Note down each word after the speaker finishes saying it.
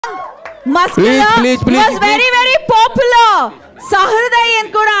muscular, was very, very popular.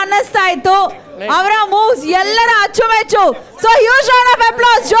 Sahridayan kuda annastayto. Avara moves yellara achuvechchu. So huge round of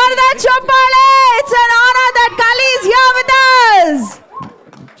applause. Jordan Choppale. It's an honor that Khali is here with us.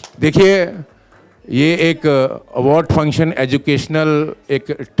 देखिए ये एक award function educational एक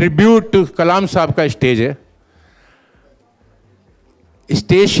tribute कलाम साहब का stage है.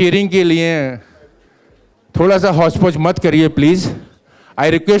 Stage sharing के लिए थोड़ा सा हौच-पौच मत करिए please.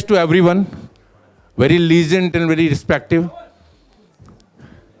 I request to everyone, very legend and very respective.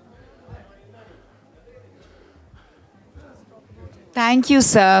 Thank you,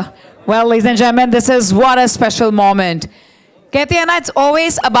 sir. Well, ladies and gentlemen, this is what a special moment. कहते हैं ना, it's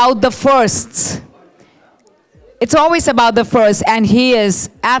always about the firsts. It's always about the first, and he is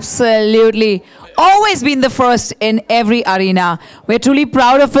absolutely always been the first in every arena. We're truly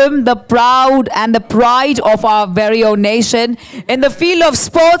proud of him, the proud and the pride of our very own nation in the field of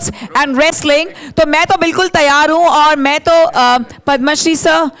sports and wrestling. तो मैं तो बिल्कुल तैयार हूँ और मैं तो Padmashri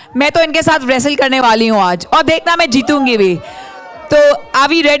sir, मैं तो इनके साथ wrestle करने वाली हूँ आज और देखना मैं जीतूंगी भी. तो are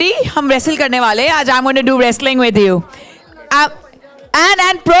we ready? हम wrestle करने वाले हैं आज. I'm going to do wrestling with you.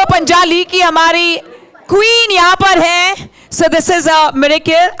 And Pro पंजाली की हमारी क्वीन यहाँ पर है. So this is a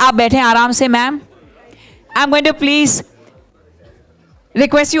miracle. आप बैठे आराम से ma'am. I'm going to please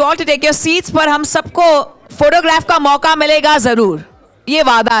request you all to take your seats. पर हम सबको फोटोग्राफ का मौका मिलेगा जरूर. ये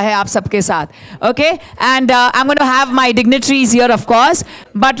वादा है आप सबके साथ. Okay? And I'm going to have my dignitaries here, of course.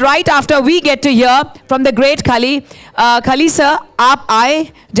 But right after we get to hear from the great Khali. Khali sir, आप आए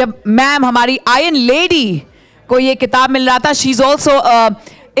जब मैम हमारी Iron Lady को ये किताब मिल रहा था. She's also a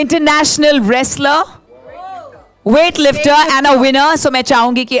international wrestler, weightlifter and a winner. So मैं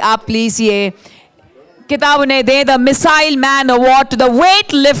चाहूंगी कि आप प्लीज ये किताब उन्हें दें. The Missileman Award to the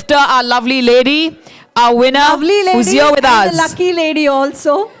weightlifter, our lovely lady, our winner, lovely lady, who's here with us. The lucky lady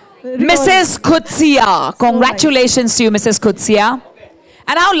also, Mrs. Kutsia. Congratulations to you, Mrs. Kutsia.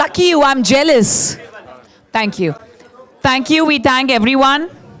 And how lucky you! I'm jealous. Thank you. Thank you. We thank everyone.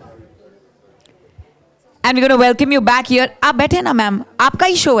 And we're going to welcome you back here. आप बैठे ना ma'am, आपका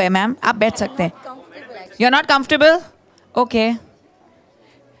ही show है ma'am, आप बैठ सकते हैं. You're not comfortable? Okay.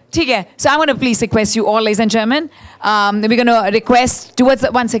 ठीक है. So I'm going to please request you all, ladies and gentlemen. We're going to request towards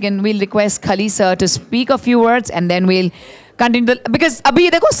one second. We'll request Khali sir to speak a few words, and then we'll continue. Because अभी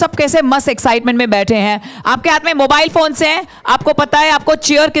देखो सब कैसे मस्त excitement में बैठे हैं. आपके हाथ में मोबाइल फोन से हैं. आपको पता है आपको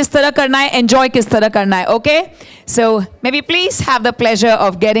cheer किस तरह करना है, enjoy किस तरह करना है. Okay? So maybe please have the pleasure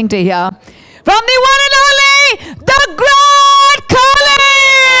of getting to hear from the one and only, the Great Khali!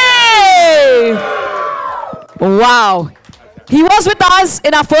 Wow. He was with us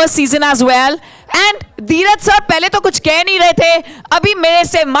in our first season as well. And Dheeraj sir पहले तो कुछ कह नहीं रहे थे. अभी मेरे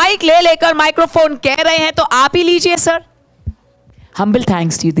से माइक ले लेकर माइक्रोफोन कह रहे हैं, तो आप ही लीजिए sir. Humble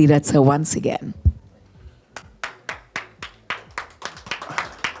thanks to you, Dheeraj sir, once again.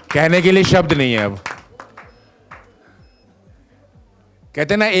 कहने के लिए शब्द नहीं है अब.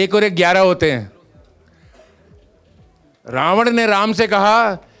 कहते ना 1 और 1 11 होते हैं. रावण ने राम से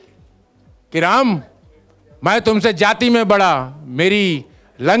कहा कि राम, मैं तुमसे जाति में बड़ा, मेरी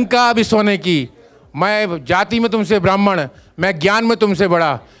लंका भी सोने की, मैं जाति में तुमसे ब्राह्मण, मैं ज्ञान में तुमसे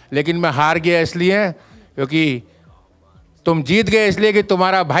बड़ा, लेकिन मैं हार गया इसलिए क्योंकि तुम जीत गए इसलिए कि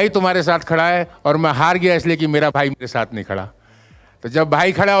तुम्हारा भाई तुम्हारे साथ खड़ा है, और मैं हार गया इसलिए कि मेरा भाई मेरे साथ नहीं खड़ा. तो जब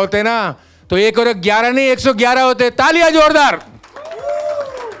भाई खड़ा होते ना तो 1 और 1 11 नहीं 111 होते. तालियां जोरदार.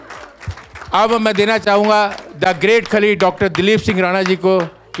 अब मैं देना चाहूँगा द ग्रेट खली डॉक्टर दिलीप सिंह राणा जी को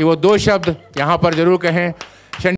कि वो 2 शब्द यहाँ पर जरूर कहें.